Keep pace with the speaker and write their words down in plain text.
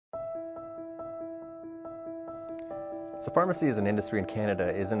So pharmacy as an industry in Canada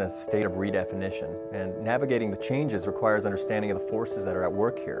is in a state of redefinition, and navigating the changes requires understanding of the forces that are at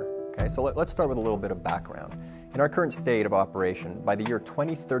work here. Okay, so let's start with a little bit of background. In our current state of operation, by the year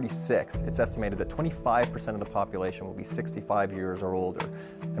 2036, it's estimated that 25% of the population will be 65 years or older,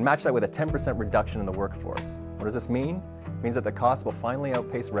 and match that with a 10% reduction in the workforce. What does this mean? It means that the costs will finally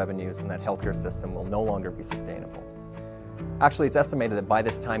outpace revenues and that healthcare system will no longer be sustainable. Actually, it's estimated that by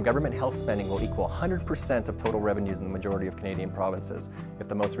this time, government health spending will equal 100% of total revenues in the majority of Canadian provinces if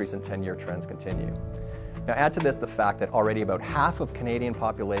the most recent 10-year trends continue. Now add to this the fact that already about half of Canadian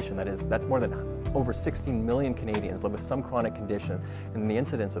population, that's more than over 16 million Canadians, live with some chronic condition, and the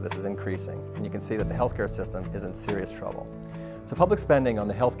incidence of this is increasing. And you can see that the healthcare system is in serious trouble. So public spending on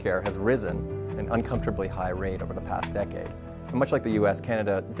the healthcare has risen at an uncomfortably high rate over the past decade. And much like the US,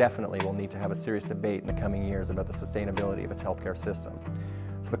 Canada definitely will need to have a serious debate in the coming years about the sustainability of its healthcare system.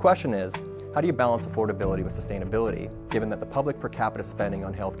 So the question is, how do you balance affordability with sustainability, given that the public per capita spending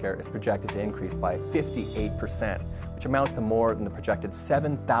on healthcare is projected to increase by 58%, which amounts to more than the projected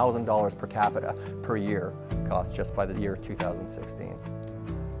 $7,000 per capita per year cost just by the year 2016.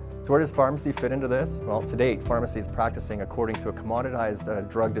 So where does pharmacy fit into this? Well, to date, pharmacy is practicing according to a commoditized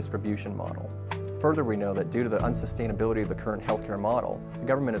drug distribution model. Further, we know that due to the unsustainability of the current healthcare model, the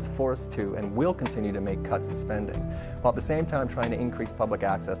government is forced to and will continue to make cuts in spending, while at the same time trying to increase public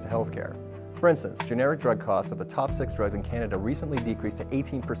access to healthcare. For instance, generic drug costs of the top 6 drugs in Canada recently decreased to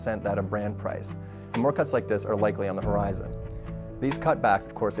 18% that of brand price, and more cuts like this are likely on the horizon. These cutbacks,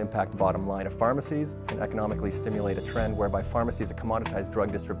 of course, impact the bottom line of pharmacies and economically stimulate a trend whereby pharmacy as a commoditized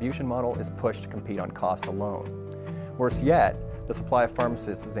drug distribution model is pushed to compete on cost alone. Worse yet, the supply of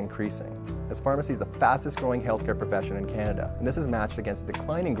pharmacists is increasing, as pharmacy is the fastest growing healthcare profession in Canada, and this is matched against the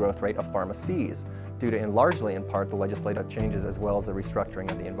declining growth rate of pharmacies due to, and largely in part, the legislative changes as well as the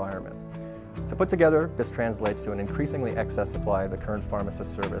restructuring of the environment. So put together, this translates to an increasingly excess supply of the current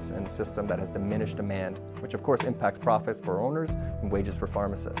pharmacist service and system that has diminished demand, which of course impacts profits for owners and wages for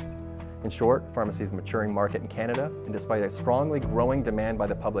pharmacists. In short, pharmacy is a maturing market in Canada, and despite a strongly growing demand by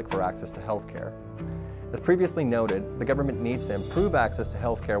the public for access to healthcare. As previously noted, the government needs to improve access to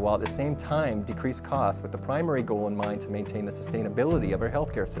healthcare while at the same time decrease costs with the primary goal in mind to maintain the sustainability of our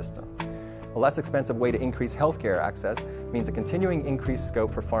healthcare system. A less expensive way to increase healthcare access means a continuing increased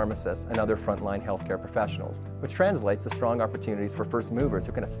scope for pharmacists and other frontline healthcare professionals, which translates to strong opportunities for first movers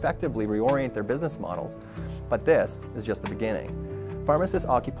who can effectively reorient their business models. But this is just the beginning. Pharmacists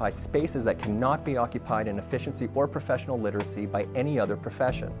occupy spaces that cannot be occupied in efficiency or professional literacy by any other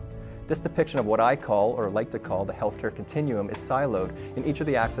profession. This depiction of what I call, or like to call, the healthcare continuum is siloed in each of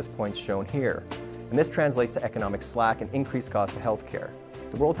the access points shown here. And this translates to economic slack and increased costs to healthcare.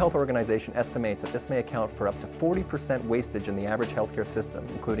 The World Health Organization estimates that this may account for up to 40% wastage in the average healthcare system,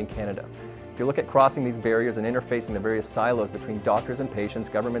 including Canada. If you look at crossing these barriers and interfacing the various silos between doctors and patients,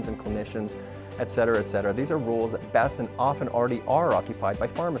 governments and clinicians, etc., these are roles that best and often already are occupied by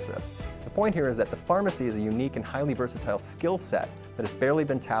pharmacists. The point here is that the pharmacy is a unique and highly versatile skill set that has barely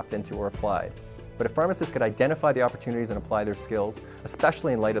been tapped into or applied. But if pharmacists could identify the opportunities and apply their skills,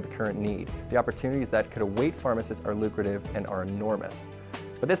 especially in light of the current need, the opportunities that could await pharmacists are lucrative and are enormous.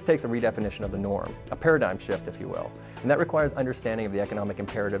 But this takes a redefinition of the norm, a paradigm shift, if you will, and that requires understanding of the economic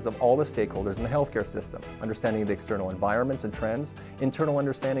imperatives of all the stakeholders in the healthcare system, understanding of the external environments and trends, internal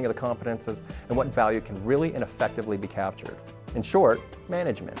understanding of the competences, and what value can really and effectively be captured. In short,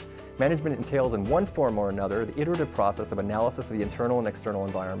 management. Management entails in one form or another the iterative process of analysis of the internal and external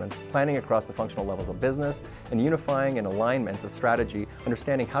environments, planning across the functional levels of business, and unifying an alignment of strategy,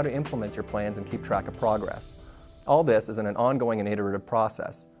 understanding how to implement your plans and keep track of progress. All this is in an ongoing and iterative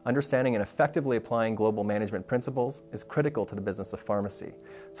process. Understanding and effectively applying global management principles is critical to the business of pharmacy.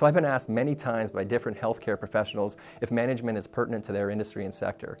 So I've been asked many times by different healthcare professionals if management is pertinent to their industry and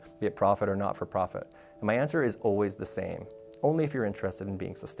sector, be it profit or not for profit. And my answer is always the same: only if you're interested in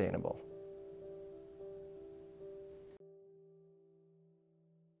being sustainable.